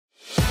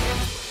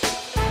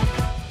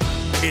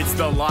It's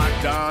the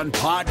Locked On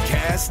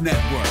Podcast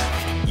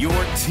Network, your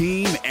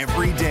team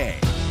every day.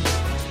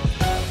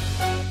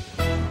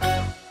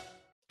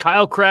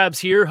 Kyle Krabs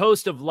here,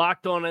 host of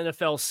Locked On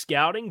NFL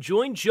Scouting.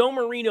 Join Joe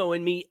Marino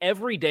and me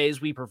every day as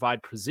we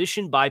provide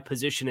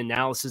position-by-position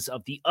analysis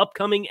of the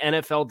upcoming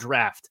NFL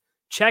Draft.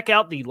 Check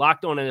out the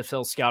Locked On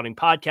NFL Scouting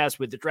podcast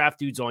with the Draft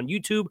Dudes on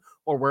YouTube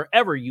or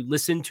wherever you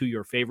listen to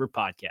your favorite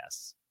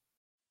podcasts.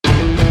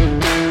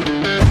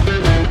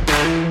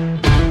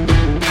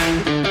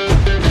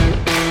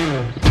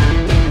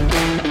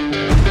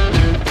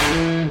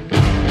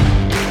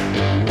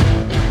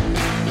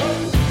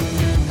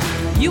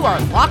 You are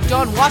Locked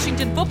On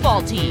Washington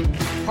Football Team,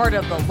 part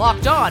of the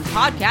Locked On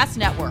Podcast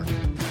Network.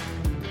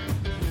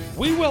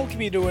 We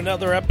welcome you to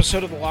another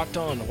episode of the Locked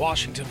On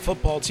Washington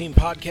Football Team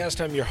podcast.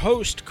 I'm your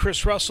host,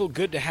 Chris Russell.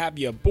 Good to have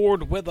you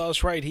aboard with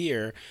us right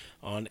here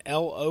on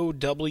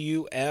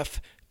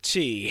LOWFT.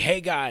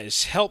 Hey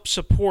guys, help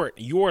support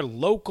your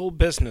local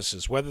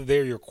businesses, whether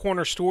they're your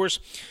corner stores,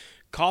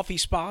 coffee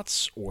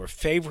spots, or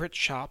favorite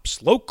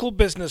shops. Local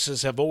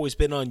businesses have always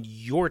been on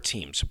your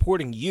team,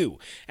 supporting you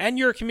and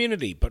your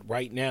community. But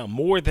right now,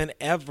 more than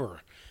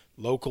ever,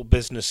 local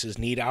businesses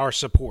need our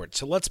support.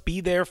 So let's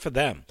be there for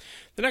them.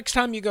 The next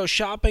time you go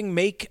shopping,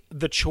 make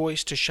the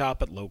choice to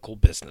shop at local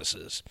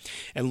businesses.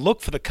 And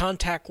look for the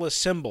contactless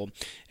symbol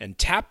and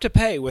tap to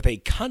pay with a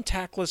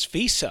contactless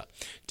Visa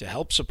to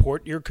help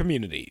support your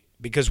community.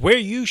 Because where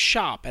you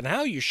shop and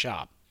how you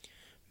shop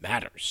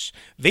matters.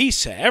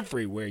 Visa,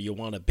 everywhere you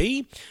want to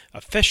be,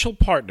 official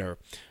partner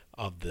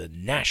of the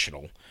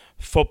National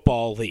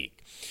Football League.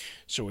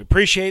 So we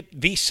appreciate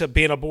Visa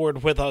being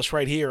aboard with us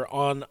right here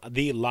on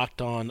the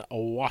Locked On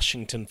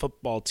Washington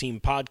Football Team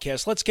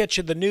podcast. Let's get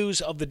you the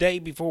news of the day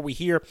before we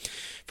hear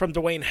from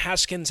Dwayne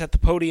Haskins at the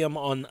podium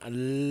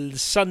on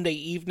Sunday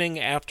evening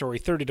after a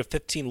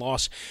 30-15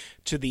 loss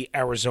to the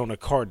Arizona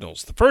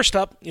Cardinals. The first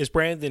up is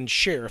Brandon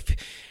Sheriff.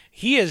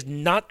 He is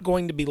not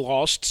going to be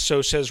lost,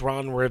 so says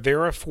Ron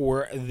Rivera,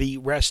 for the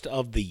rest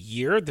of the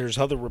year. There's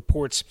other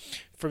reports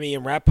from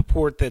Ian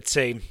Rappaport that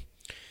say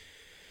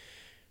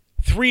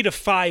 3 to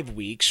 5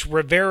 weeks.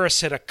 Rivera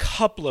said a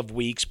couple of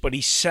weeks, but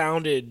he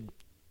sounded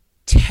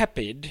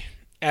tepid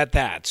at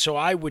that. So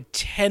I would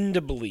tend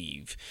to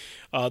believe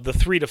the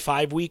 3 to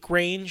 5 week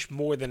range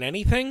more than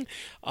anything.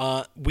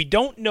 We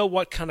don't know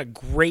what kind of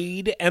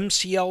grade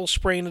MCL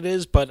sprain it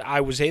is, but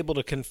I was able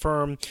to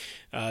confirm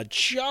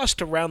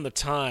just around the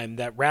time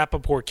that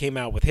Rappaport came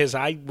out with his.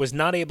 I was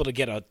not able to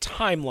get a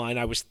timeline.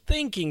 I was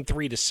thinking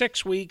 3 to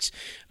 6 weeks,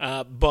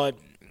 but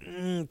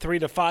 3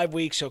 to 5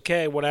 weeks,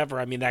 okay, whatever.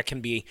 I mean, that can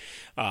be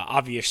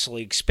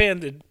obviously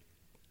expanded.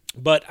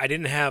 But I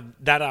didn't have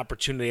that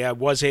opportunity. I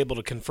was able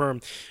to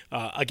confirm,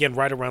 again,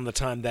 right around the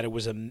time that it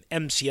was an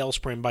MCL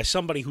sprain by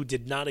somebody who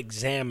did not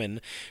examine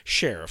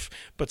Sheriff,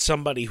 but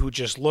somebody who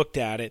just looked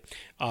at it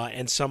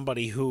and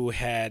somebody who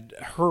had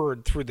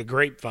heard through the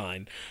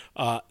grapevine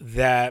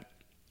that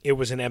it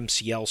was an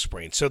MCL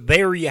sprain. So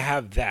there you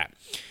have that.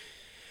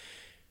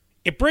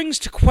 It brings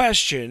to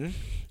question,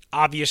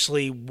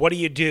 obviously, what do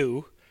you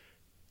do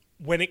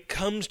when it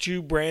comes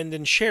to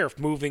Brandon Sheriff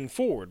moving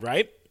forward,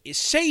 right?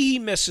 Say he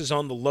misses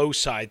on the low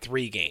side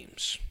 3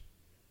 games.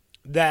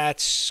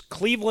 That's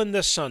Cleveland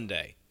this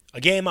Sunday, a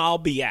game I'll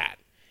be at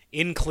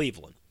in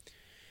Cleveland.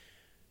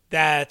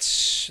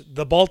 That's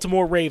the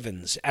Baltimore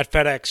Ravens at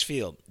FedEx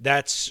Field.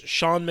 That's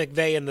Sean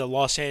McVay and the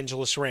Los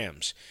Angeles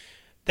Rams.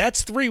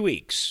 That's 3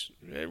 weeks,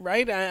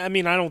 right? I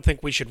mean, I don't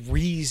think we should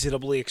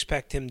reasonably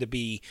expect him to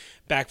be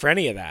back for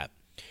any of that.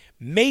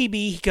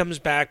 Maybe he comes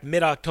back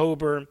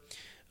mid-October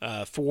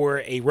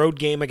for a road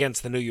game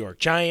against the New York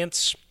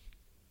Giants.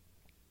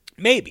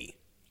 Maybe.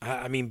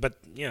 I mean, but,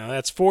 you know,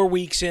 that's 4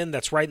 weeks in.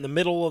 That's right in the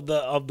middle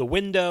of the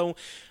window.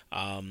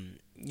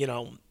 You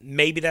know,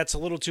 maybe that's a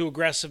little too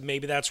aggressive.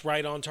 Maybe that's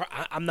right on target.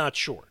 I'm not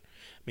sure.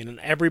 I mean,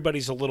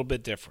 everybody's a little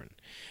bit different.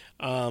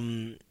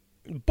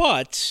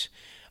 But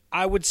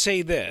I would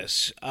say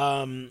this.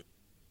 You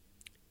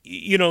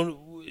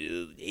know,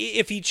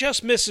 if he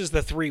just misses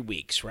the 3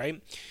 weeks,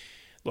 right?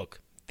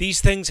 Look,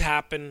 these things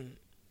happen.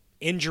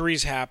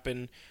 Injuries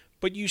happen.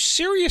 But you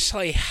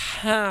seriously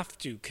have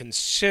to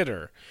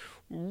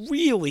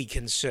really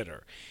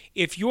consider,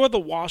 if you're the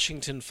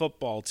Washington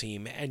Football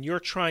Team and you're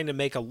trying to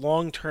make a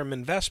long-term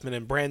investment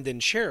in Brandon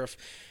Sheriff,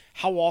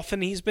 how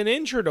often he's been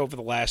injured over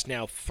the last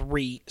now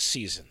 3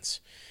 seasons.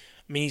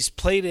 I mean, he's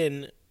played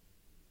in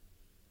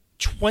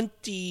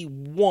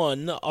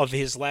 21 of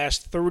his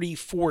last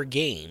 34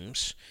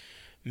 games,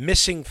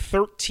 missing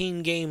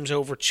 13 games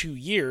over 2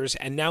 years,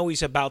 and now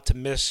he's about to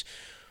miss,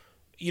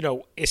 you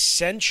know,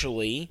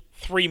 essentially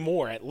 3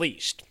 more at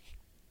least.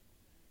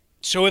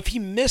 So if he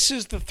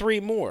misses the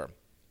 3 more,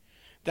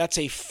 that's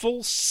a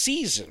full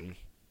season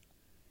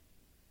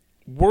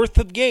worth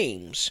of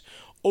games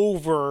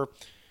over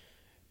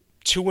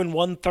 2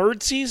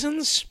 1/3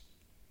 seasons.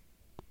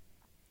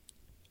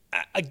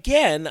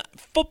 Again,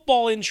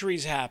 football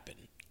injuries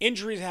happen.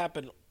 Injuries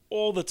happen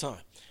all the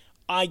time.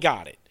 I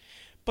got it.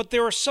 But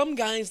there are some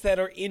guys that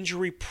are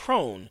injury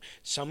prone,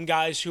 some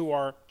guys who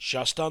are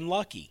just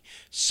unlucky,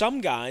 some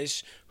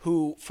guys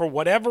who, for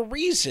whatever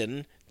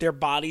reason, their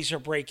bodies are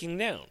breaking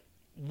down.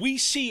 We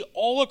see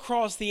all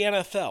across the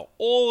NFL,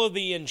 all of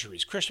the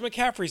injuries. Christian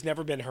McCaffrey's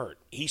never been hurt.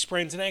 He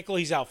sprains an ankle,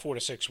 he's out 4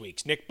 to 6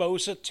 weeks. Nick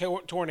Bosa,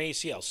 torn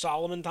ACL.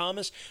 Solomon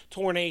Thomas,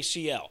 torn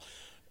ACL.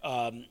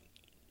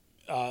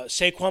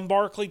 Saquon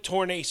Barkley,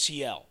 torn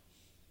ACL.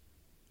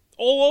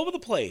 All over the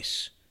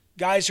place.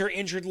 Guys are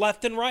injured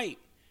left and right,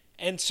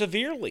 and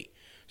severely.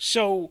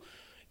 So,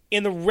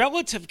 in the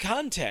relative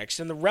context,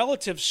 in the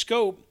relative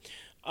scope,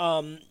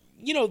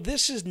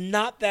 this is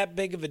not that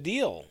big of a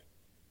deal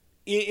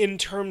in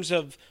terms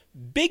of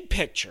big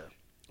picture.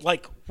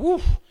 Like,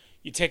 whew,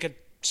 you take a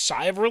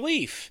sigh of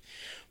relief.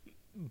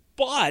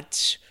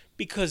 But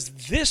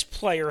because this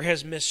player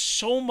has missed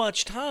so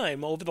much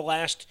time over the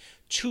last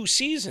 2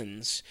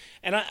 seasons,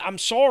 and I'm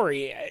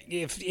sorry,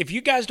 if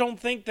you guys don't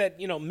think that,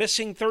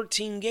 missing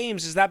 13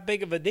 games is that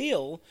big of a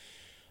deal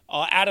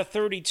out of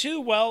 32,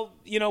 well,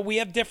 we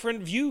have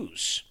different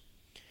views.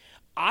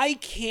 I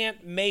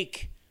can't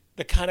make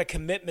the kind of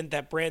commitment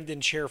that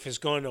Brandon Sheriff is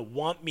going to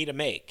want me to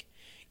make,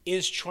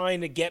 is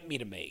trying to get me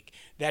to make,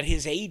 that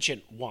his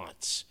agent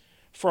wants,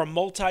 for a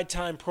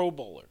multi-time Pro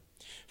Bowler,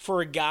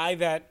 for a guy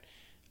that,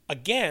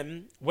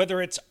 again,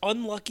 whether it's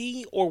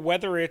unlucky or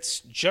whether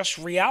it's just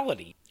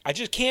reality, I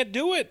just can't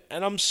do it,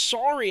 and I'm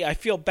sorry. I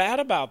feel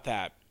bad about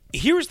that.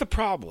 Here's the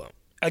problem.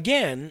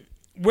 Again,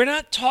 we're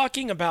not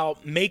talking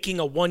about making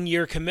a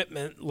 1-year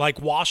commitment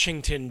like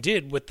Washington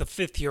did with the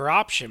 5th-year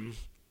option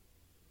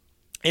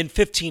and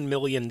 $15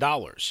 million.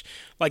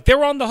 Like,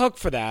 they're on the hook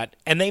for that,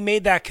 and they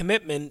made that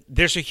commitment.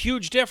 There's a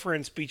huge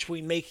difference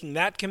between making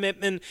that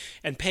commitment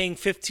and paying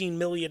 $15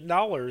 million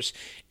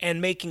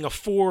and making a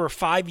 4 or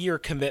 5-year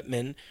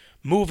commitment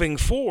moving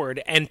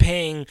forward and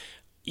paying,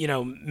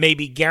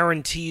 maybe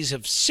guarantees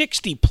of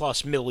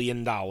 $60+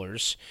 million,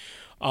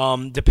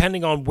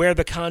 depending on where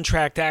the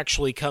contract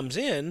actually comes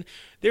in.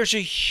 There's a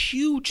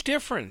huge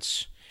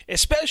difference,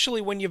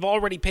 especially when you've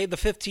already paid the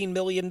 $15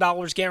 million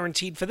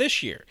guaranteed for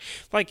this year.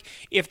 Like,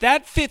 if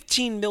that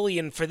 $15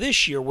 million for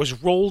this year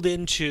was rolled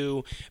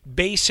into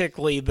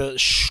basically the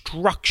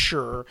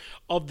structure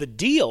of the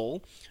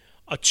deal,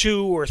 a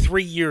 2 or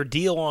 3 year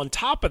deal on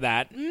top of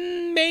that,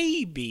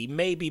 maybe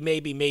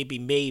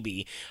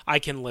I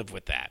can live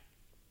with that.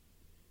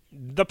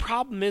 The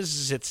problem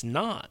is it's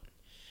not.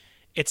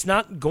 It's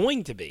not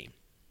going to be.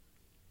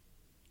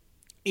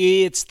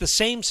 It's the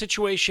same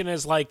situation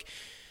as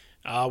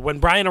when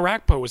Brian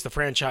Orakpo was the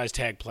franchise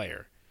tag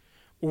player,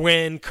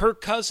 when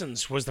Kirk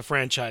Cousins was the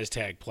franchise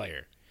tag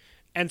player,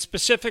 and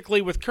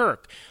specifically with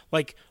Kirk.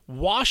 Like,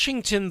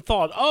 Washington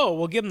thought,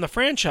 we'll give him the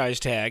franchise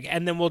tag,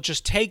 and then we'll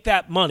just take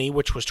that money,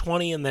 which was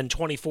 $20 and then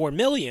 $24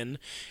 million,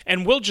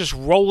 and we'll just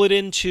roll it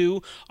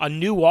into a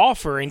new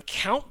offer and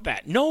count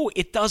that. No,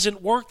 it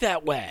doesn't work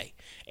that way.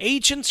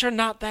 Agents are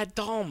not that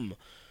dumb.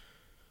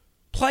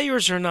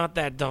 Players are not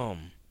that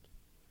dumb.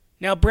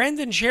 Now,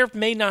 Brandon Sheriff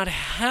may not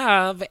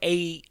have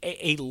a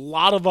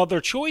lot of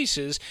other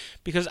choices,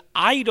 because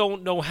I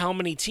don't know how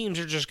many teams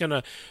are just going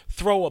to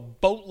throw a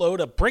boatload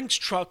of Brinks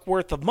truck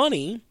worth of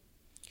money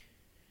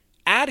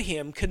at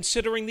him,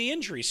 considering the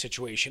injury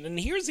situation. And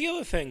here's the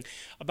other thing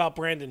about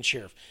Brandon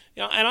Sheriff.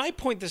 And I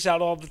point this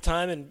out all the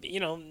time, and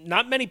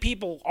not many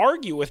people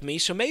argue with me,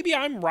 so maybe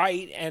I'm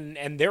right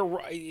and they're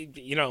right,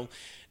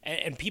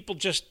 and people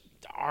just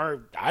are,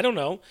 I don't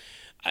know.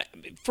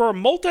 For a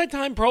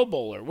multi-time Pro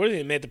Bowler, what did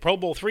he made the Pro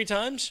Bowl 3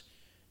 times?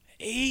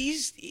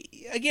 He's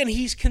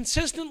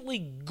consistently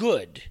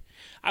good.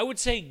 I would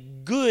say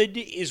good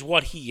is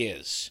what he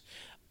is.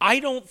 I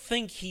don't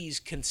think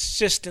he's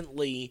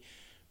consistently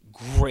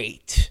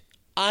great.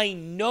 I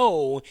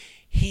know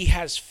he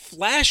has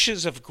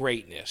flashes of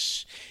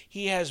greatness.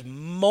 He has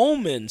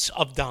moments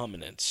of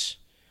dominance,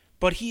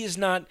 but he is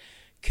not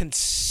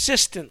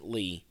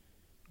consistently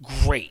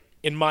great,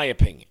 in my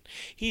opinion.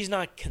 He's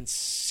not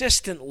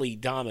consistently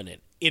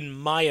dominant, in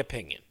my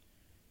opinion.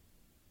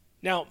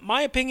 Now,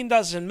 my opinion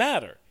doesn't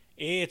matter.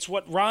 It's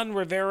what Ron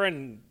Rivera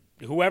and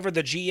whoever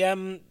the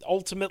GM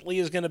ultimately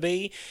is going to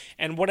be,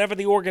 and whatever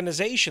the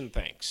organization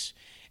thinks.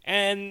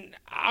 And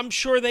I'm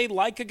sure they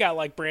like a guy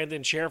like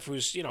Brandon Sheriff,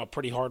 who's, a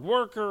pretty hard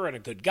worker and a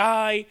good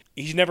guy.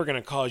 He's never going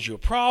to cause you a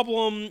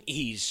problem.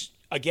 He's,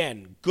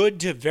 again, good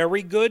to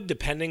very good,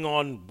 depending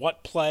on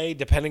what play,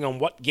 depending on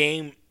what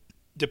game,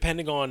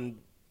 depending on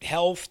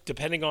health,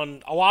 depending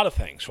on a lot of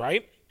things,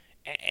 right?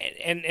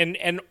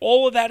 And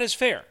all of that is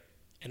fair,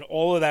 and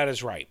all of that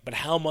is right. But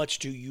how much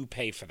do you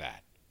pay for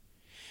that?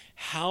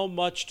 How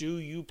much do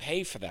you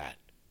pay for that?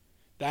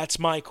 That's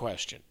my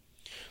question.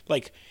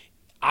 Like,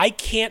 I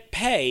can't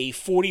pay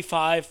 $45,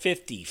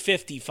 $50,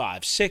 $55,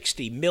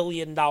 $60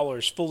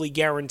 million fully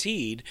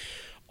guaranteed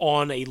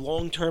on a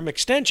long-term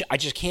extension. I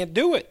just can't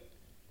do it.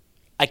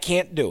 I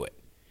can't do it.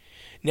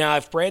 Now,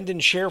 if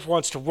Brandon Sheriff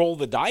wants to roll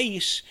the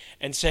dice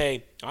and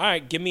say, all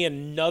right, give me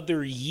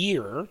another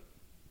year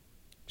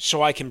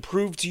so I can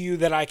prove to you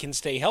that I can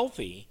stay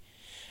healthy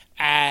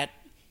at,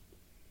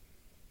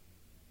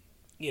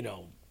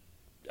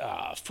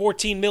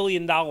 $14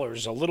 million,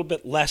 a little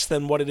bit less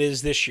than what it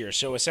is this year.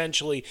 So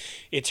essentially,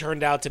 it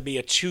turned out to be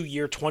a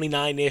 2-year,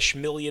 $29-ish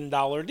million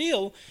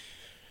deal.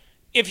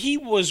 If he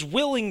was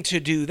willing to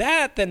do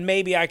that, then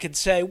maybe I could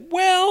say,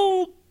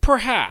 well,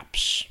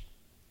 perhaps.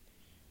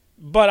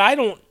 But I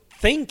don't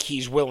think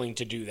he's willing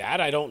to do that.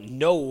 I don't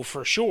know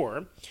for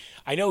sure.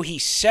 I know he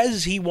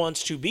says he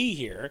wants to be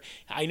here.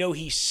 I know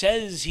he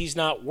says he's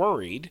not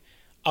worried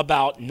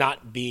about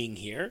not being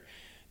here,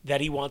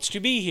 that he wants to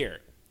be here.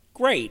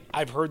 Great.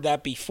 I've heard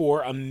that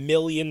before a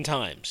million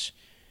times.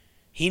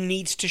 He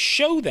needs to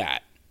show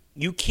that.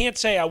 You can't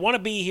say, I want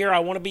to be here, I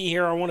want to be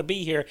here, I want to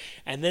be here,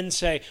 and then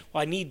say,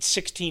 well, I need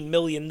 $16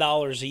 million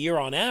a year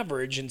on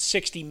average and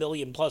 $60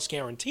 million plus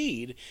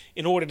guaranteed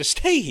in order to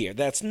stay here.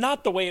 That's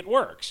not the way it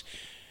works.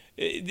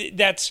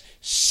 That's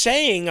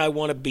saying I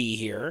want to be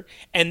here,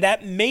 and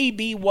that may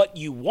be what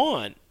you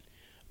want,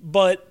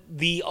 but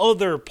the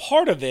other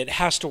part of it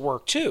has to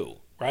work too,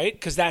 right?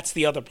 Because that's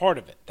the other part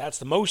of it. That's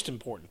the most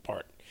important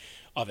part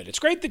of it. It's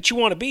great that you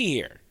want to be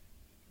here,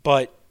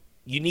 but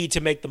you need to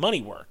make the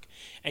money work,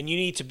 and you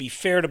need to be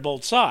fair to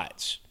both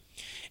sides.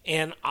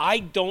 And I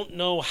don't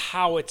know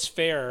how it's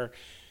fair,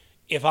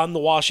 if I'm the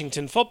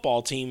Washington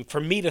football team,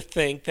 for me to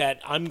think that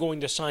I'm going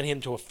to sign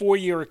him to a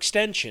 4-year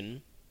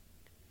extension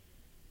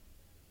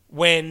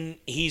when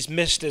he's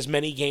missed as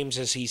many games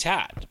as he's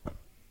had,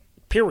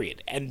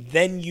 period. And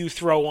then you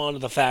throw on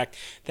the fact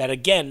that,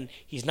 again,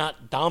 he's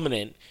not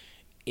dominant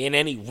in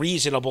any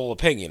reasonable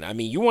opinion. I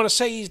mean, you want to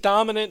say he's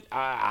dominant?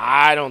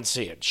 I don't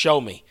see it.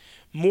 Show me.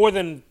 More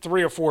than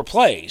 3 or 4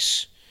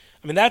 plays.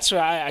 I mean, that's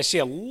why I see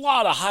a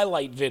lot of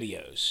highlight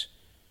videos.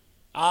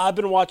 I've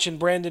been watching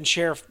Brandon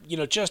Sheriff,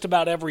 just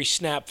about every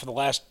snap for the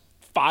last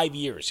 5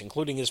 years,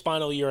 including his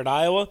final year at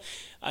Iowa.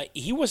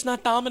 He was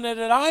not dominant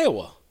at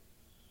Iowa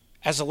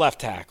as a left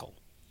tackle.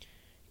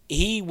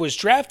 He was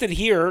drafted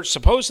here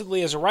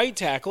supposedly as a right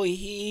tackle.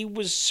 He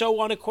was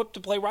so unequipped to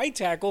play right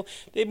tackle,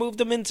 they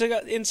moved him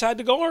inside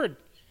the guard.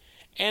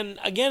 And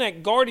again,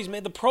 at guard, he's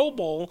made the Pro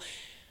Bowl.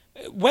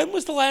 When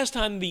was the last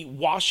time the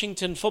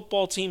Washington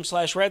football team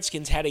 /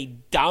 Redskins had a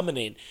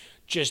dominant,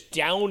 just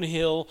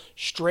downhill,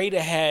 straight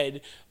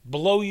ahead,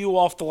 blow you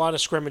off the line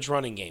of scrimmage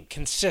running game?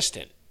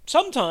 Consistent.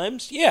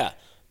 Sometimes, yeah,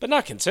 but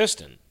not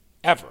consistent.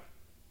 Ever.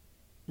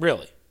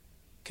 Really.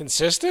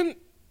 Consistent?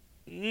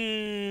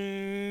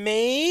 Maybe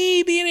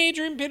in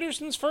Adrian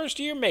Peterson's first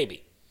year,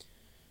 maybe.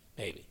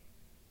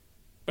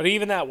 But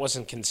even that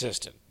wasn't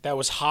consistent. That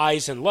was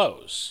highs and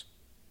lows.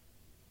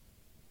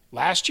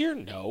 Last year,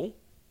 no.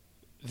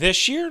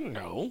 This year,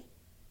 no.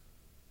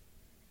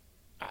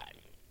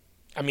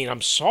 I mean,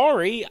 I'm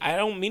sorry. I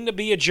don't mean to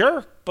be a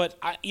jerk, but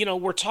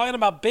we're talking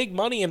about big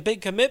money and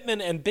big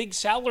commitment and big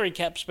salary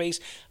cap space.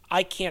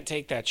 I can't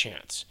take that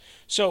chance.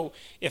 So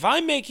if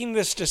I'm making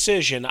this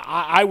decision,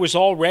 I was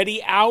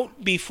already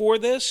out before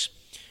this.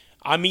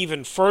 I'm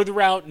even further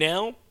out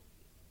now.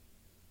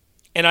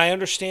 And I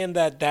understand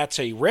that that's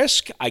a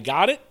risk. I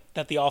got it.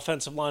 That the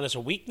offensive line is a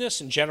weakness,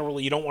 and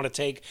generally you don't want to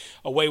take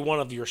away one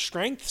of your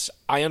strengths.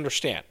 I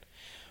understand.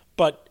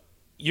 But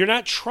you're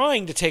not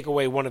trying to take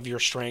away one of your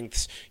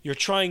strengths. You're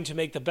trying to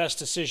make the best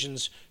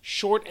decisions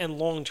short and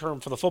long term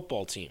for the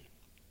football team.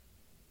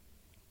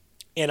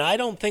 And I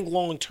don't think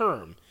long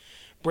term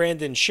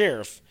Brandon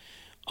Sheriff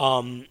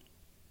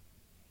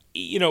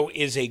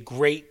is a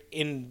great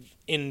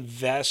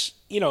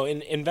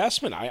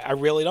investment. I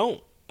really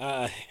don't.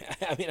 I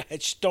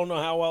just don't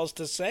know how else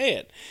to say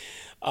it.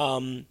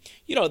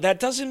 That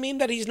doesn't mean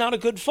that he's not a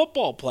good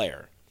football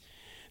player.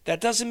 That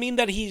doesn't mean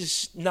that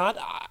he's not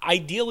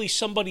ideally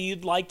somebody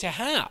you'd like to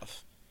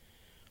have.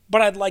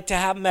 But I'd like to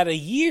have him at a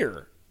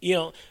year.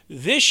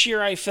 This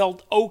year I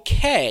felt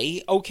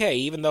okay,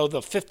 even though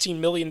the $15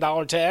 million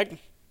tag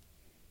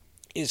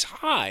is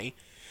high,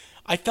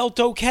 I felt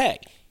okay.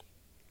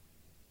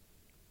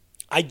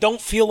 I don't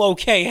feel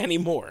okay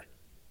anymore.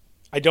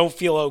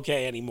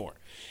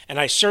 And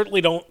I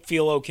certainly don't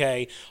feel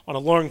okay on a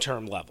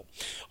long-term level.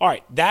 All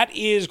right, that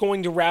is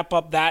going to wrap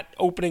up that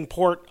opening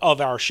part of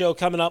our show.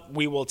 Coming up,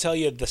 we will tell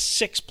you the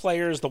 6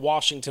 players the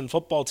Washington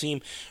football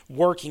team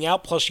working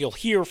out, plus you'll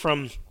hear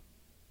from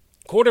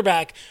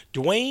quarterback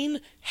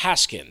Dwayne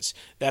Haskins.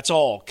 That's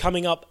all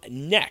coming up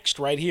next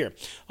right here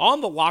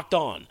on the Locked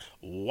On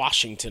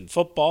Washington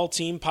Football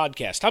Team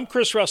podcast. I'm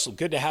Chris Russell.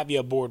 Good to have you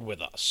aboard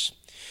with us.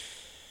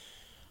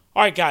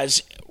 All right,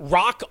 guys,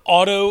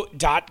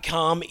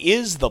 rockauto.com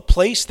is the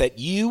place that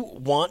you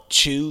want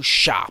to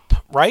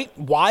shop, right?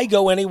 Why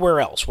go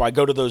anywhere else? Why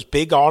go to those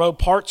big auto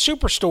parts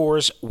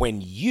superstores when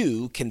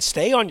you can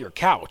stay on your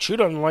couch? Who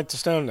doesn't like to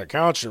stay on the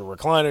couch, your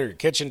recliner, your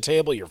kitchen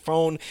table, your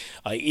phone,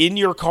 in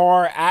your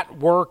car, at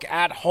work,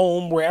 at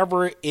home,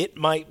 wherever it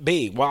might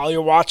be? While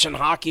you're watching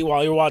hockey,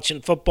 while you're watching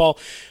football,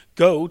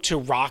 go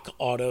to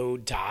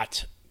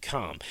rockauto.com.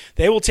 explainsauto.com.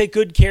 They will take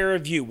good care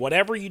of you.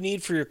 Whatever you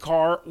need for your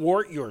car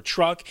or your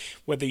truck,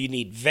 whether you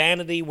need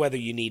vanity, whether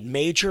you need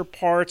major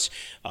parts,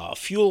 a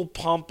fuel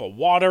pump, a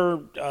water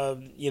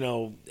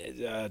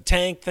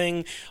tank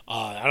thing,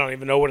 I don't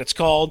even know what it's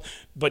called,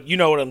 but you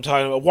know what I'm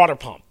talking about. Water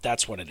pump.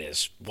 That's what it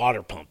is.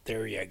 Water pump.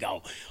 There you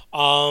go.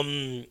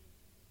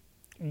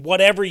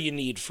 Whatever you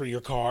need for your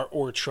car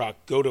or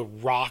truck, go to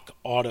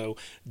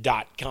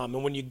rockauto.com.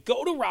 And when you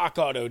go to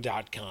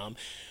rockauto.com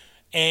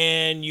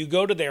and you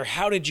go to their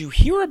How Did You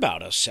Hear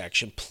About Us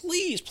section,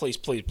 please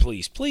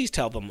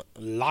tell them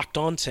Locked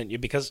On sent you,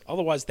 because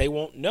otherwise they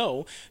won't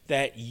know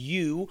that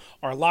you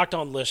are a Locked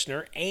On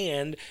listener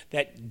and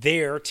that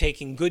they're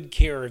taking good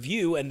care of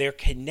you and they're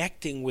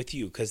connecting with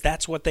you, because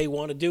that's what they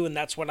want to do and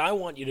that's what I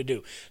want you to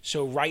do.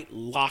 So write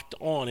Locked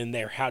On in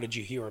their How Did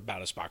You Hear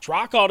About Us box.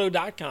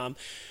 rockauto.com.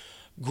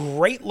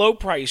 Great low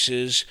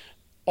prices,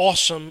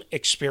 awesome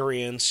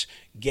experience.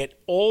 Get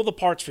all the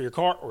parts for your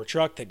car or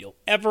truck that you'll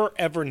ever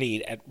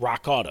need at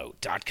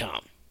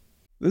rockauto.com.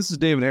 This is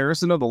David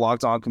Harrison of the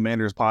Locked On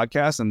Commanders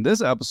podcast, and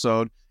this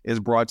episode is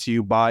brought to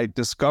you by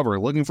Discover.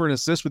 Looking for an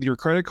assist with your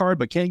credit card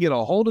but can't get a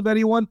hold of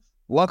anyone?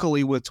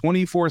 Luckily, with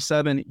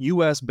 24/7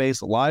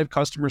 U.S.-based live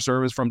customer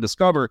service from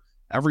Discover,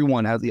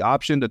 everyone has the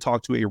option to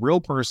talk to a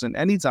real person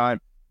anytime,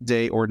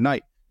 day or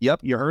night.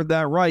 Yep, you heard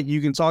that right.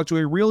 You can talk to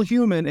a real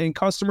human in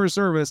customer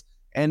service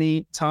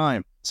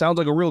anytime. Sounds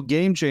like a real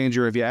game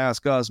changer if you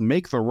ask us.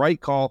 Make the right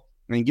call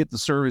and get the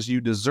service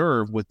you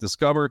deserve with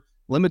Discover.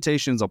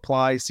 Limitations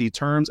apply. See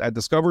terms at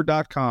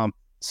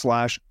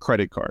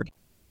discover.com/creditcard.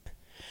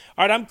 All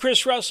right, I'm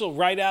Chris Russell,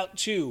 right out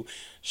to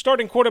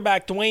starting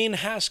quarterback Dwayne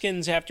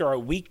Haskins after a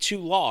Week 2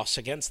 loss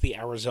against the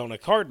Arizona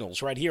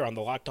Cardinals, right here on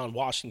the Locked On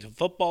Washington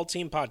Football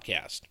Team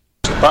podcast.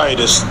 Probably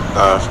just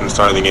from the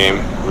start of the game,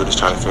 we were just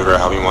trying to figure out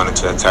how we wanted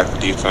to attack the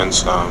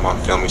defense.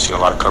 On film, we've seen a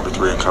lot of cover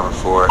 3 and cover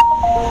 4.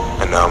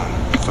 And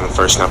from the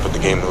first snap of the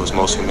game, it was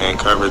mostly man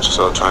coverage.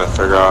 So trying to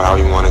figure out how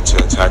we wanted to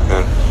attack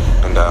them.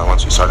 And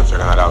once we started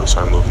figuring that out, we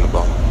started moving the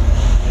ball.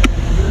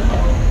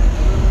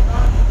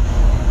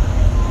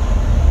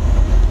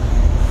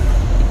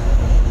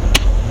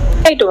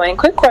 Hey Dwayne,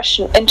 quick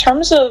question. In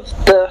terms of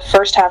the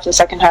first half and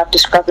second half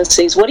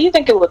discrepancies, what do you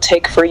think it will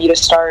take for you to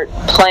start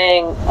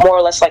playing more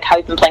or less like how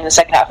you've been playing the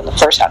second half and the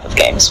first half of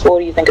games? What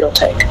do you think it'll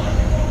take?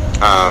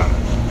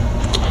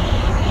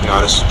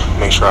 Just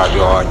make sure I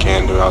do all I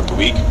can throughout the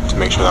week to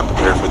make sure that I'm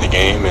prepared for the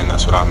game, and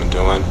that's what I've been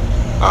doing.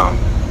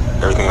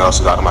 Everything else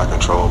is out of my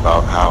control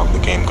about how the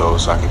game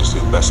goes, so I can just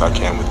do the best I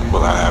can with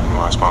what I have in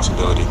my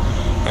responsibility.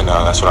 And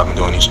that's what I've been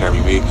doing each and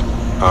every week.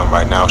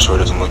 Right now, sure, it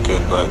doesn't look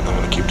good, but I'm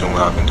going to keep doing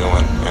what I've been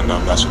doing, and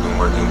that's what's been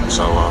working.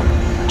 So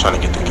trying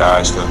to get the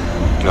guys to,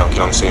 get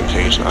on the same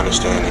page and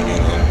understanding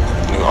and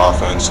new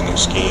offense, a new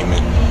scheme,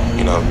 and,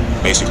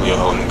 basically a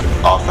whole new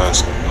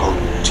offense, a whole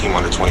team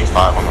under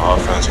 25 on the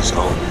offense. It's a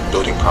whole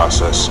building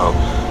process. So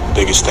the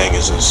biggest thing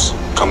is just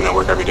coming to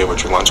work every day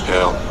with your lunch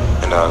pail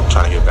and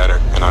trying to get better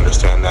and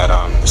understand that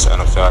it's the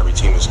NFL. Every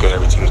team is good.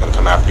 Every team's going to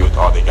come after you with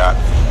all they got.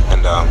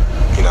 And,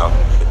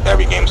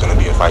 every game's going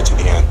to be a fight to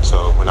the end,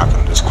 so we're not going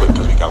to just quit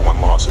because we got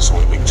one loss. It's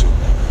only week 2.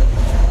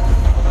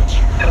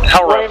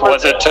 How rough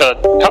was it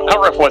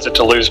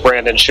to lose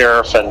Brandon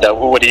Sheriff, and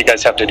what do you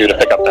guys have to do to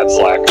pick up that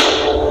slack? It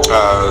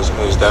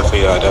was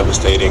definitely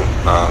devastating.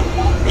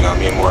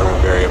 Me and Morgan were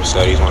very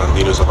upset. He's one of the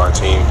leaders of our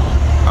team,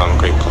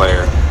 great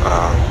player.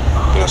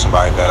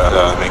 Somebody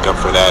that make up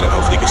for that, and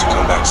hopefully gets to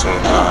come back soon.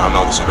 I don't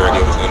know the severity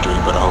of his injury,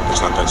 but I hope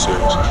it's not that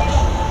serious.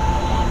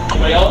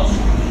 Anybody else?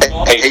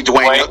 Hey,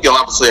 Dwayne, you'll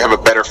obviously have a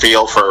better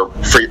feel for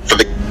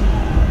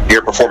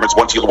your performance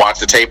once you watch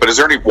the tape, but is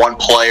there any one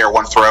play or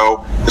one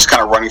throw that's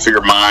kind of running through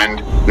your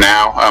mind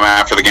now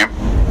after the game?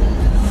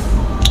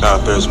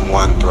 If there's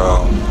one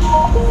throw,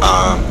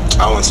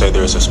 I wouldn't say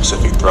there's a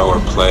specific throw or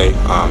play.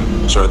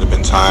 Sure, there have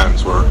been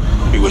times where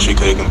we wish we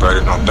could have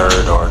converted on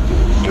third, or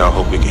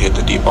hope we could hit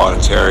the deep ball to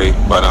Terry,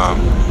 but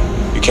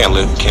you can't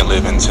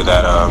live into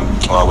that,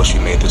 I wish we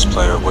made this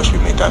play or wish we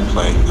made that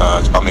play.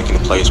 It's about making the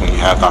plays when you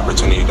have the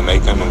opportunity to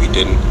make them, and we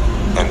didn't.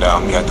 And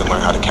we have to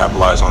learn how to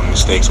capitalize on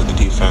mistakes with the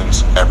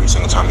defense every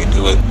single time we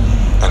do it.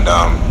 And,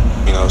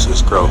 it's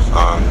just growth.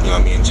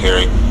 Me and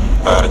Terry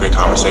had a great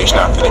conversation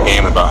after the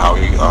game about how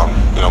we,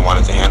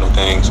 wanted to handle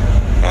things.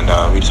 And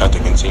we just have to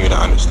continue to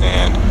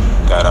understand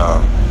that,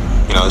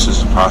 this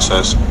is a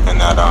process, and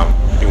that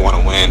we want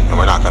to win, and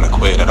we're not going to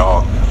quit at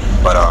all.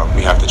 But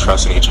we have to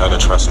trust in each other,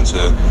 trust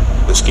into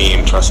the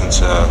scheme, trust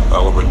into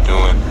what we're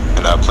doing,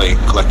 and play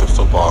collective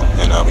football.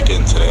 And we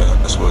didn't today.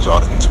 That's what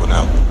resulted into it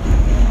now.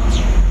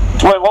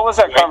 Wait, what was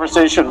that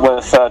conversation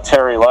with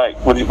Terry like?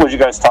 What did you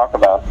guys talk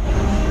about?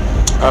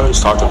 We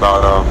just talked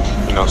about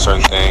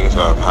certain things,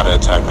 how to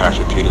attack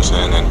Patrick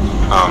Peterson, and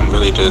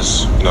really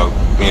just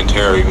me and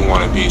Terry, we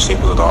want to be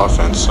staples of the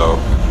offense. So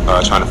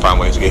trying to find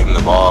ways to get him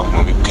the ball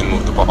when we can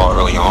move the ball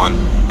early on,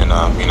 and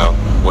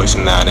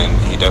voicing that, and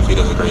he definitely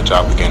does a great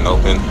job of getting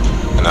open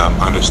and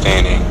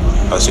understanding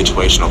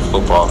situational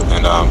football.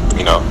 And,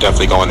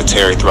 definitely going to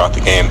Terry throughout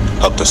the game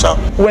helped us out.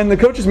 When the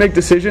coaches make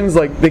decisions,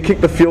 like they kick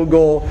the field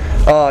goal,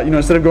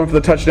 instead of going for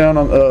the touchdown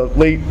on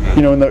late,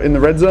 in the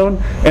red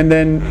zone, and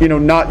then,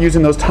 not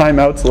using those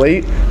timeouts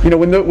late,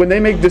 when they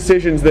make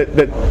decisions that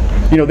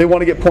they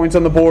want to get points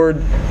on the board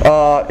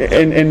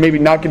and maybe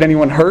not get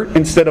anyone hurt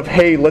instead of,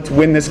 hey, let's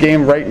win this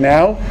game right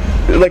now.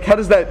 Like, how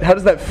does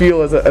that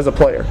feel as a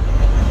player?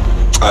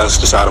 It's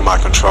just out of my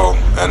control,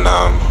 and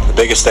the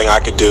biggest thing I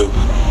could do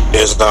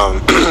is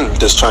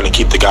just trying to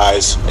keep the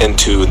guys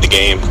into the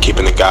game,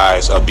 keeping the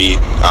guys upbeat,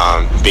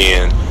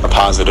 being a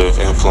positive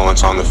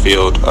influence on the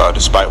field,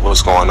 despite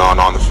what's going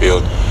on the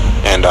field,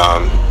 and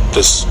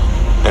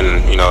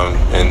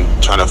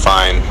and trying to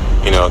find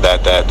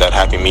that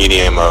happy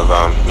medium of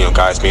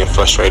guys being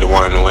frustrated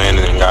wanting to win,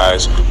 and then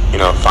guys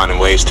finding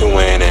ways to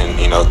win,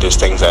 and there's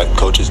things that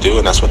coaches do,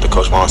 and that's what the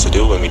coach wants to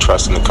do, and we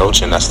trust in the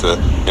coach, and that's the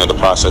the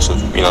process of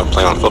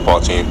playing on a football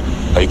team.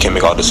 You can't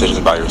make all decisions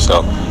by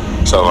yourself.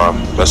 So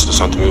that's just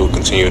something we will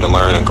continue to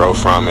learn and grow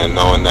from, and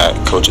knowing that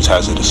coaches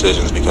has the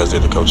decisions because they're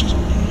the coaches.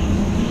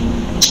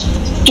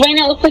 Dwayne,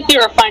 it looked like you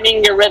were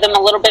finding your rhythm a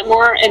little bit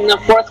more in the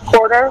fourth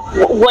quarter.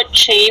 What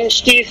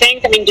changed, do you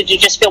think? I mean, did you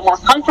just feel more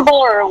comfortable,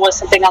 or was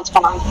something else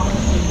going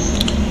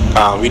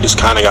on? We just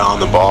kind of got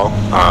on the ball.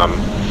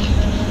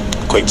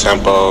 Quick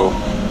tempo,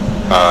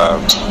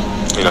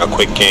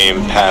 quick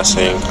game,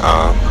 passing,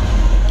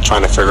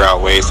 trying to figure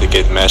out ways to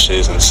get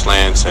meshes and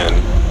slants and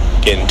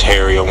getting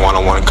Terry a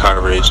one-on-one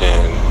coverage.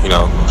 And,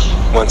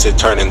 once it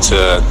turned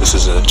into this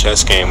is a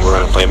chess game, we're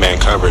going to play man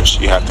coverage,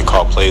 you have to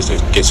call plays to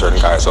get certain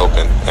guys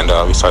open. And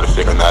we started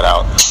figuring that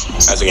out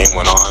as the game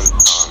went on,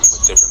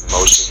 with different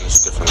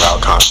motions, different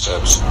route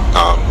concepts.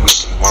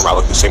 One route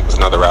looked the same as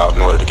another route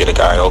in order to get a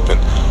guy open.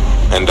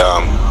 And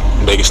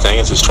the biggest thing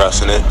is just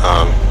trusting it,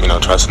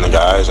 trusting the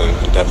guys, and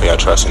definitely I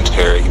trust in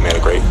Terry. He made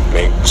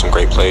some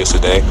great plays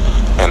today,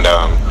 and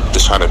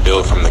just trying to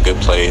build from the good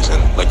plays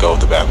and let go of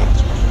the bad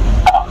ones.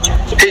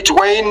 Hey,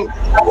 Dwayne,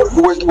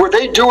 were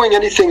they doing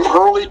anything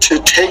early to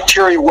take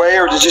Terry away,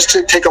 or did it just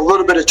take a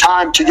little bit of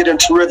time to get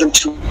into rhythm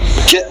to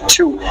get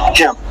to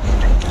him?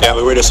 Yeah,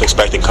 we were just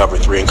expecting cover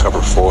 3 and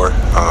cover 4.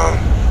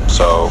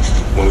 So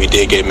when we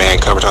did get man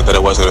coverage, not that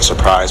it wasn't a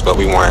surprise, but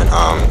we weren't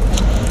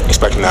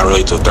expecting that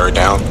really till third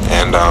down.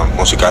 And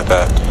once we got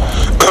that,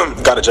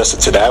 got adjusted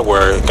to that,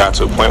 where it got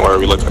to a point where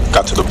we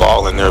got to the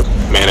ball and their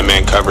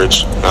man-to-man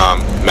coverage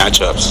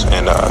matchups,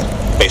 and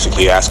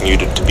basically asking you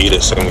to beat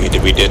us, and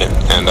we didn't.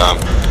 And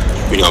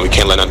we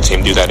can't let another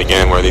team do that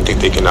again, where they think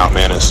they can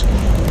outman us.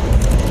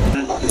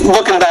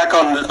 Looking back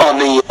on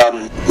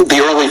the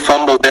early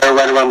fumble there,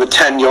 right around the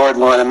 10-yard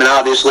line, I mean,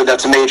 obviously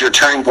that's a major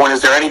turning point.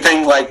 Is there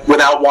anything, like,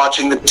 without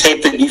watching the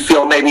tape, that you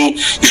feel maybe you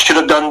should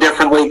have done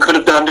differently, could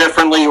have done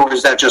differently, or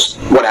is that just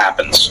what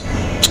happens?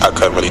 I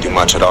couldn't really do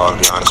much at all, to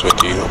be honest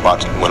with you.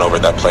 Went over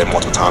that play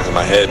multiple times in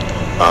my head,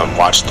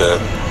 watched the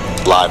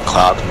live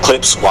cloud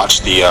clips,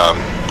 watched the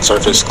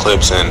surface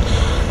clips, and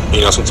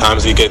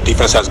sometimes the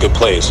defense has good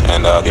plays,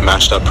 and they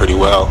matched up pretty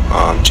well.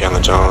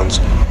 Chandler Jones,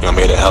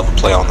 made a hell of a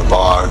play on the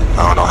ball.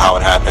 I don't know how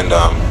it happened,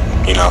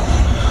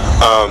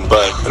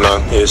 but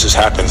it just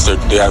happens.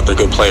 They're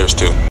good players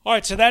too. All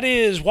right, so that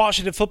is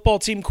Washington football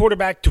team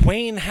quarterback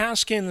Dwayne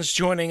Haskins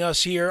joining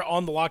us here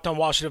on the Locked On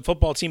Washington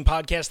Football Team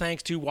podcast.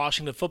 Thanks to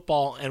Washington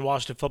Football and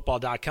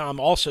WashingtonFootball.com.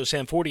 Also,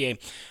 Sam Fortier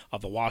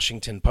of the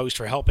Washington Post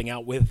for helping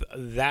out with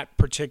that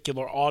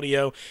particular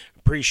audio.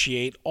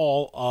 Appreciate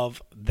all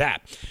of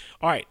that.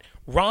 All right,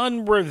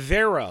 Ron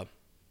Rivera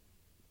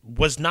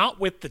was not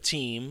with the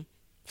team,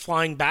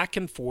 flying back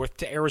and forth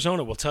to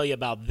Arizona. We'll tell you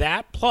about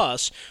that.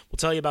 Plus, we'll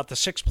tell you about the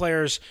 6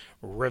 players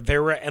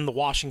Rivera and the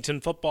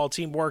Washington football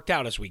team worked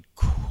out as we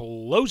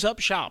close up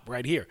shop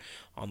right here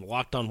on the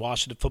Locked On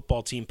Washington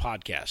Football Team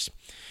podcast.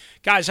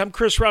 Guys, I'm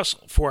Chris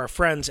Russell for our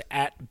friends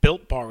at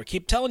Built Bar. We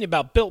keep telling you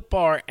about Built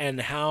Bar and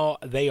how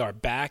they are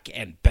back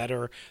and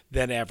better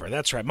than ever.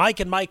 That's right. Mike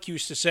and Mike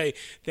used to say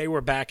they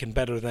were back and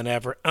better than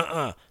ever.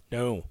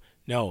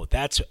 No,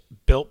 that's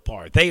Built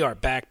Bar. They are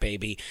back,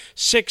 baby.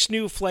 6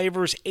 new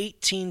flavors,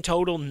 18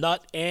 total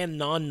nut and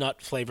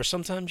non-nut flavors.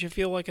 Sometimes you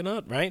feel like a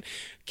nut, right?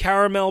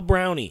 Caramel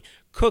brownie,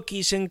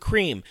 cookies and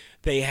cream.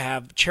 They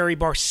have cherry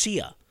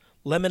barcia,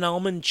 lemon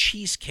almond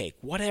cheesecake,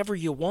 whatever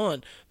you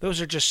want.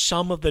 Those are just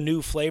some of the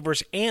new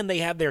flavors, and they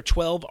have their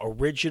 12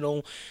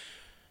 original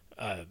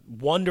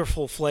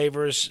wonderful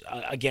flavors.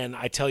 Again,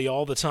 I tell you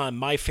all the time,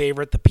 my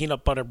favorite, the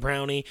peanut butter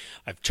brownie.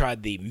 I've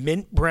tried the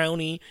mint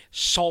brownie,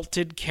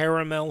 salted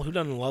caramel. Who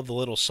doesn't love a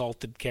little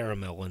salted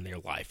caramel in their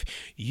life?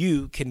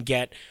 You can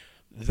get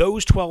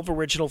those 12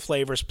 original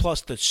flavors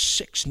plus the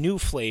 6 new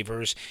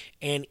flavors,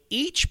 and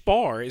each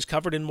bar is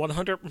covered in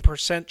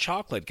 100%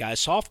 chocolate, guys.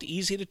 Soft,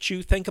 easy to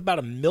chew. Think about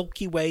a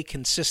Milky Way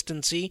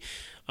consistency.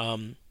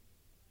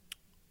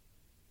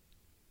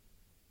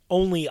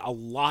 Only a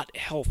lot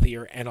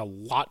healthier and a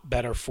lot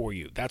better for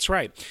you. That's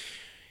right.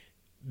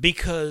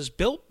 Because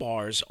Built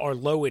Bars are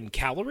low in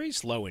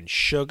calories, low in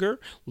sugar,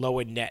 low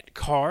in net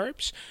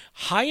carbs,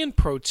 high in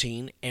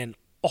protein, and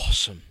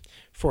awesome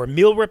for a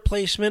meal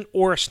replacement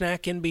or a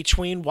snack in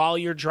between while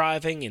you're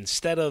driving,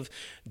 instead of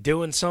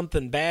doing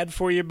something bad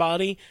for your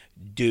body,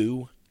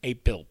 do a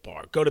Built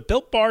Bar. Go to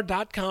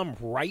BuiltBar.com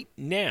right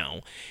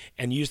now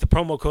and use the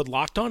promo code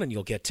LOCKEDON and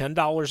you'll get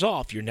 $10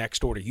 off your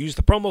next order. Use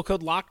the promo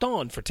code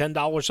LOCKEDON for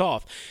 $10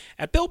 off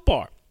at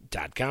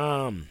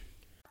BuiltBar.com.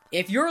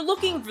 If you're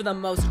looking for the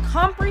most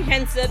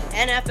comprehensive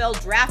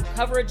NFL draft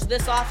coverage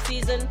this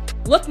offseason,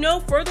 look no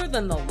further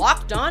than the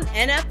Locked On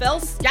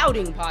NFL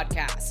Scouting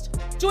Podcast.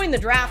 Join the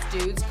draft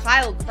dudes,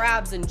 Kyle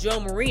Krabs and Joe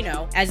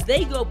Marino, as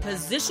they go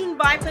position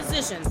by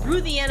position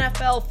through the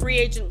NFL free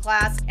agent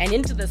class and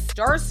into the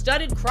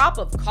star-studded crop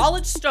of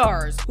college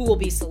stars who will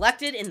be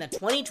selected in the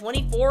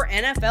 2024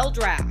 NFL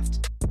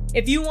Draft.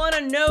 If you want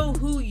to know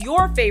who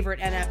your favorite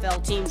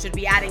NFL team should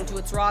be adding to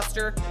its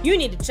roster, you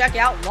need to check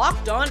out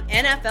Locked On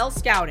NFL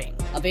Scouting,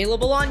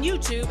 available on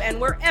YouTube and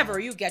wherever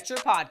you get your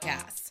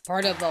podcasts.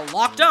 Part of the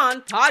Locked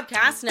On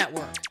Podcast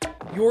Network,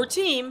 your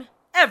team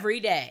every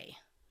day.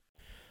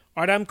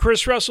 All right, I'm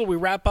Chris Russell. We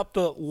wrap up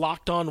the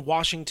Locked On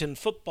Washington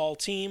Football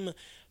Team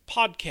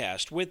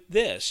podcast with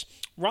this.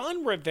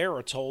 Ron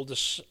Rivera told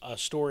us a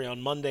story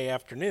on Monday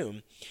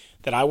afternoon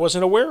that I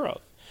wasn't aware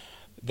of.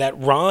 That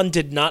Ron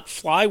did not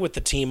fly with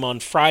the team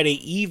on Friday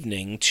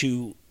evening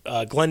to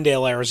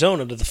Glendale,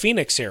 Arizona, to the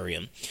Phoenix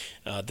area.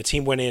 The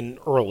team went in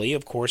early,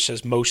 of course,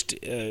 as most,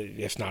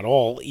 if not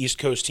all, East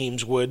Coast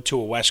teams would to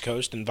a West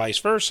Coast and vice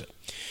versa.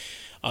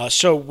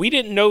 So we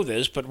didn't know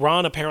this, but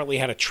Ron apparently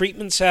had a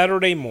treatment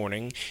Saturday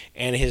morning,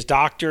 and his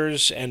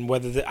doctors, and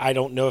I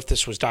don't know if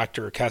this was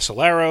Dr.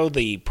 Casolaro,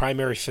 the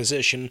primary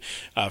physician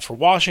for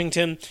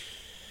Washington,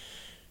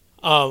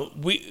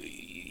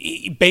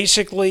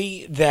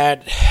 basically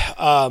that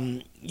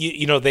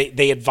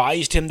they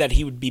advised him that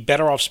he would be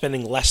better off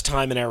spending less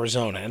time in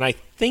Arizona. And I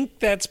think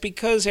that's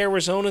because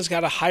Arizona's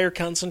got a higher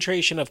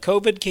concentration of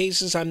COVID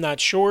cases. I'm not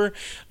sure.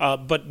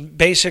 But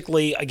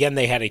basically, again,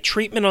 they had a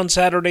treatment on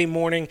Saturday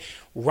morning.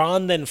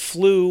 Ron then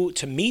flew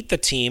to meet the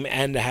team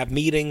and to have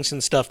meetings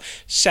and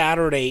stuff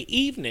Saturday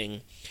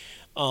evening.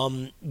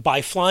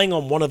 By flying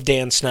on one of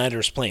Dan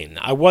Snyder's plane.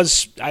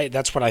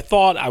 That's what I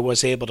thought. I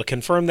was able to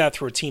confirm that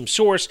through a team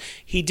source.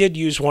 He did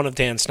use one of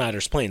Dan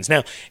Snyder's planes.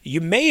 Now, you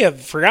may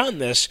have forgotten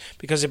this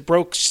because it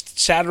broke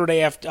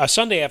Sunday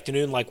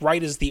afternoon, like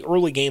right as the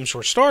early games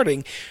were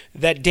starting,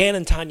 that Dan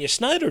and Tanya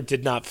Snyder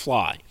did not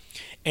fly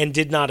and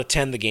did not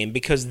attend the game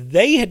because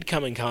they had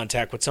come in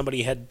contact with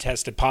somebody who had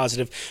tested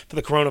positive for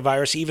the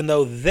coronavirus, even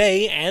though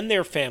they and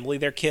their family,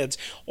 their kids,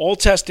 all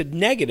tested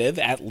negative,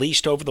 at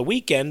least over the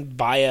weekend,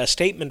 by a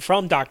statement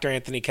from Dr.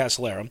 Anthony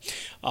Casolaro,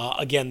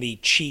 again, the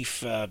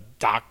chief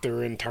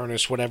doctor,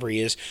 internist, whatever he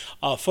is,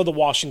 for the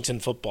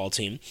Washington football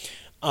team.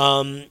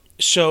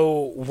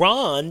 So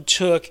Ron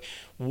took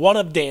one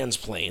of Dan's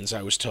planes,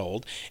 I was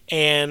told,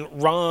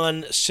 and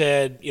Ron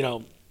said,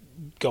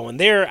 going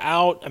there,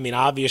 out, I mean,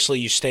 obviously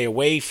you stay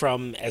away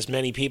from as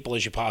many people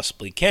as you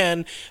possibly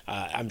can.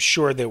 I'm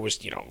sure there was,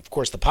 of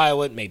course, the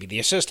pilot, maybe the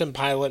assistant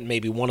pilot,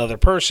 maybe one other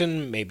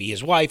person, maybe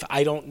his wife.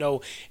 I don't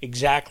know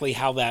exactly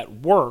how that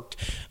worked.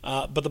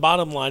 But the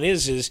bottom line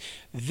is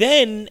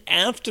then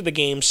after the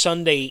game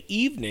Sunday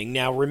evening,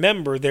 now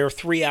remember, they're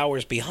 3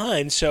 hours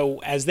behind. So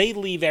as they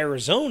leave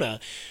Arizona,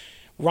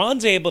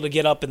 Ron's able to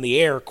get up in the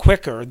air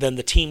quicker than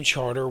the team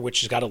charter, which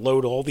has got to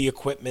load all the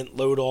equipment,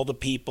 load all the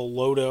people,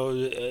 load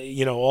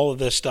all of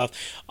this stuff,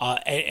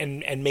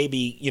 and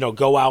maybe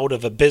go out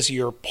of a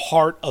busier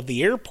part of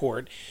the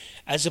airport,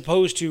 as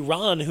opposed to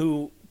Ron,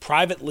 who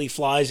privately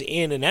flies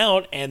in and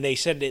out, and they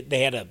said that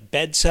they had a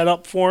bed set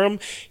up for him.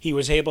 He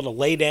was able to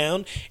lay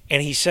down,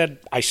 and he said,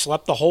 I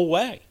slept the whole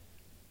way.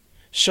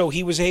 So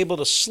he was able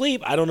to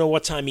sleep. I don't know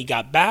what time he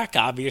got back.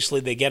 Obviously,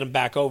 they get him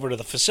back over to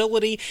the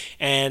facility,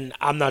 and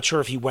I'm not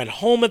sure if he went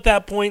home at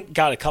that point,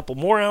 got a couple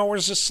more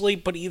hours of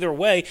sleep, but either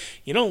way,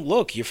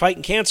 look, you're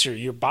fighting cancer.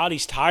 Your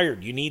body's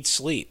tired. You need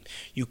sleep.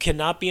 You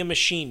cannot be a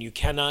machine. You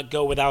cannot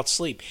go without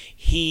sleep.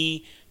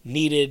 He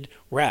needed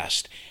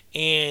rest.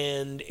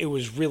 And it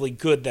was really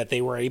good that they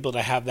were able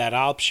to have that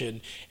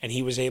option, and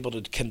he was able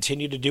to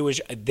continue to do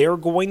his. They're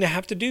going to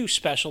have to do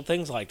special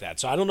things like that.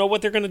 So I don't know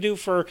what they're going to do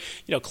for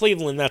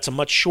Cleveland. That's a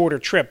much shorter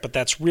trip, but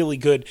that's really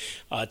good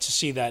to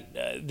see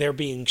that they're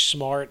being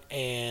smart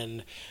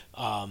and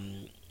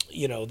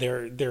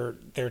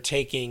they're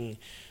taking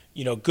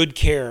good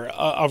care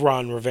of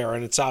Ron Rivera,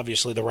 and it's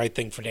obviously the right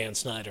thing for Dan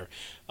Snyder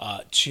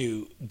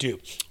to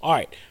do. All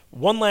right.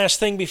 One last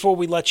thing before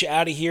we let you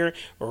out of here,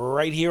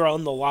 right here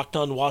on the Locked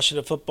On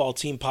Washington Football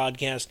Team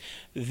podcast.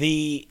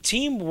 The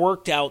team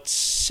worked out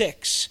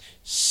six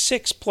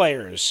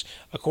players,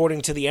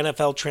 according to the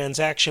NFL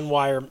Transaction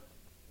Wire,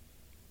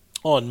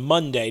 on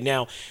Monday.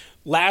 Now,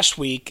 last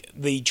week,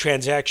 the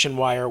Transaction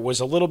Wire was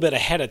a little bit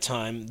ahead of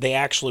time. They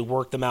actually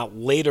worked them out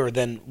later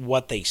than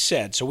what they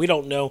said. So we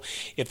don't know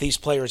if these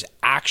players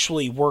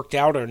actually worked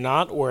out or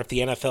not, or if the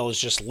NFL is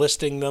just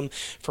listing them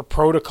for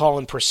protocol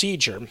and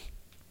procedure.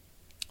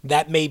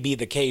 That may be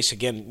the case.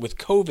 Again, with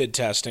COVID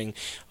testing,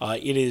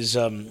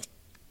 it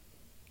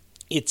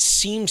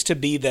seems to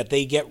be that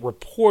they get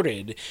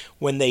reported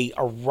when they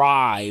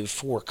arrive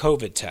for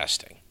COVID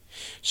testing.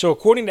 So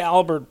according to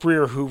Albert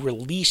Breer, who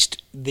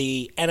released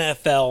the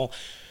NFL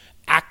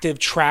Active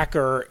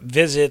Tracker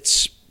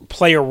Visits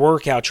player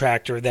workout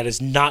tracker that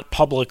is not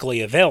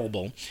publicly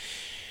available,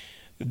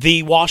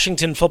 the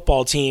Washington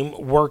football team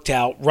worked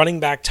out running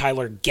back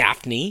Tyler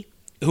Gaffney,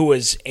 who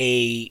was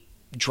a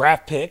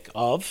draft pick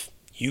of,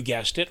 you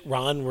guessed it,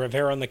 Ron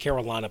Rivera and the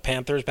Carolina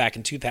Panthers back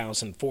in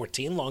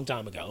 2014, long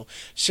time ago.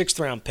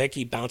 6th-round pick.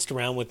 He bounced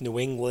around with New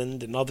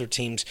England and other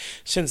teams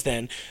since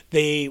then.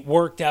 They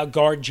worked out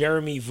guard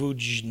Jeremy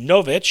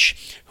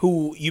Vujnovic,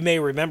 who you may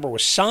remember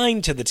was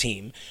signed to the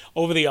team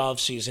over the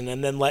offseason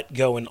and then let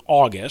go in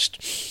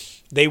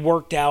August. They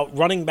worked out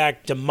running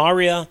back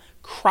Demaria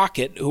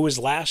Crockett, who was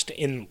last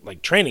in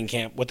training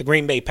camp with the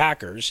Green Bay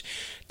Packers.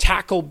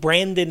 Tackle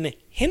Brandon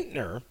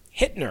Hittner,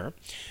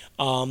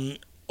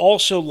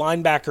 also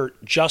linebacker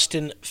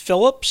Justin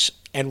Phillips,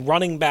 and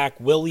running back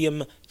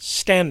William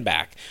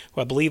Stanback,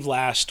 who I believe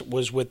last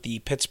was with the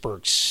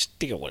Pittsburgh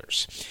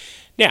Steelers.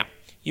 Now,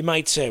 you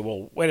might say,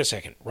 well, wait a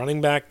second.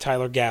 Running back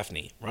Tyler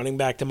Gaffney, running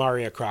back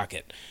Demaria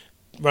Crockett,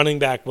 running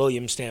back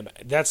William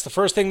Stanback. That's the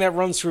first thing that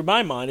runs through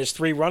my mind is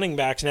 3 running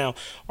backs. Now,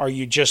 are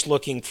you just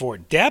looking for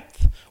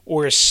depth,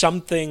 or is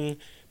something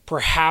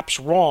perhaps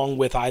wrong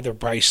with either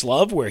Bryce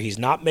Love, where he's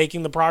not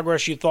making the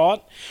progress you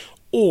thought,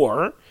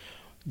 or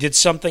did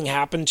something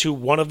happen to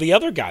one of the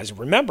other guys?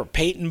 Remember,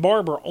 Peyton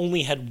Barber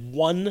only had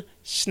 1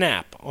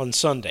 snap on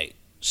Sunday.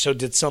 So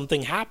did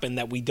something happen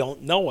that we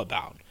don't know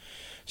about?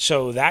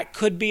 So that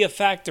could be a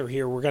factor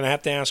here. We're going to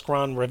have to ask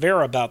Ron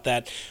Rivera about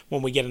that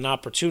when we get an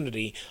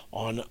opportunity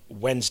on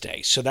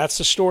Wednesday. So that's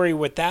the story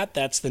with that.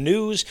 That's the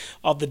news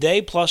of the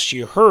day. Plus,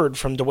 you heard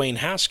from Dwayne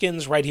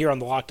Haskins right here on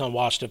the Locked On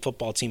Washington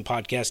Football Team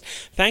podcast.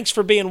 Thanks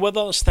for being with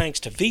us. Thanks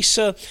to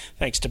Visa.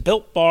 Thanks to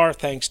Built Bar.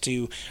 Thanks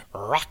to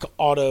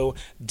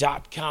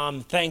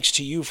RockAuto.com. Thanks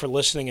to you for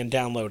listening and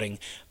downloading.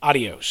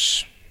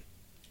 Adios.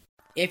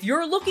 If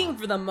you're looking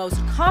for the most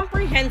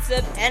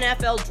comprehensive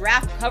NFL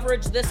draft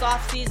coverage this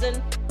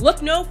offseason,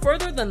 look no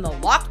further than the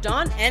Locked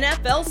On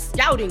NFL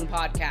Scouting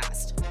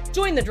Podcast.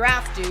 Join the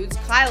draft dudes,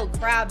 Kyle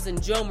Krabs and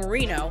Joe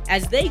Marino,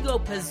 as they go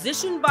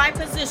position by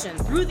position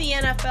through the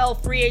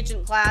NFL free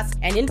agent class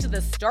and into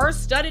the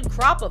star-studded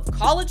crop of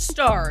college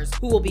stars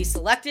who will be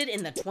selected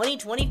in the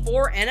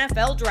 2024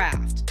 NFL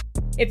Draft.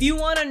 If you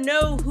want to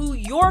know who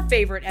your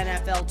favorite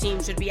NFL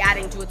team should be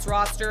adding to its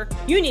roster,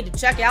 you need to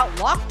check out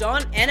Locked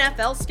On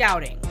NFL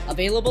Scouting,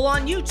 available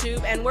on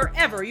YouTube and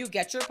wherever you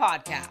get your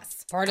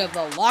podcasts. Part of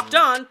the Locked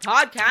On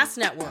Podcast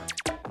Network,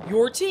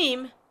 your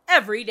team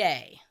every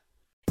day.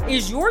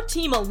 Is your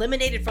team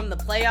eliminated from the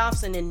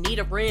playoffs and in need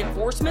of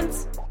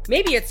reinforcements?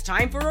 Maybe it's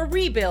time for a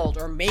rebuild,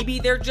 or maybe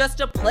they're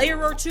just a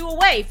player or two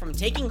away from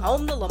taking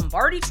home the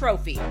Lombardi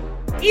Trophy.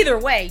 Either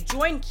way,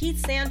 join Keith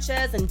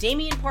Sanchez and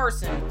Damian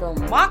Parson for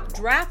Mock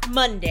Draft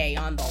Monday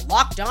on the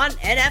Locked On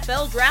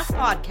NFL Draft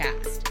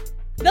Podcast.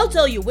 They'll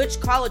tell you which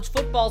college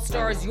football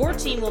stars your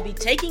team will be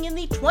taking in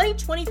the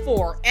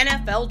 2024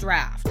 NFL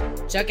Draft.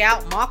 Check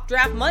out Mock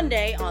Draft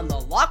Monday on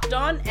the Locked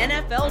On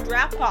NFL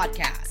Draft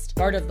Podcast,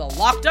 part of the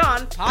Locked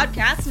On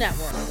Podcast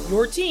Network,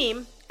 your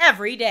team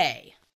every day.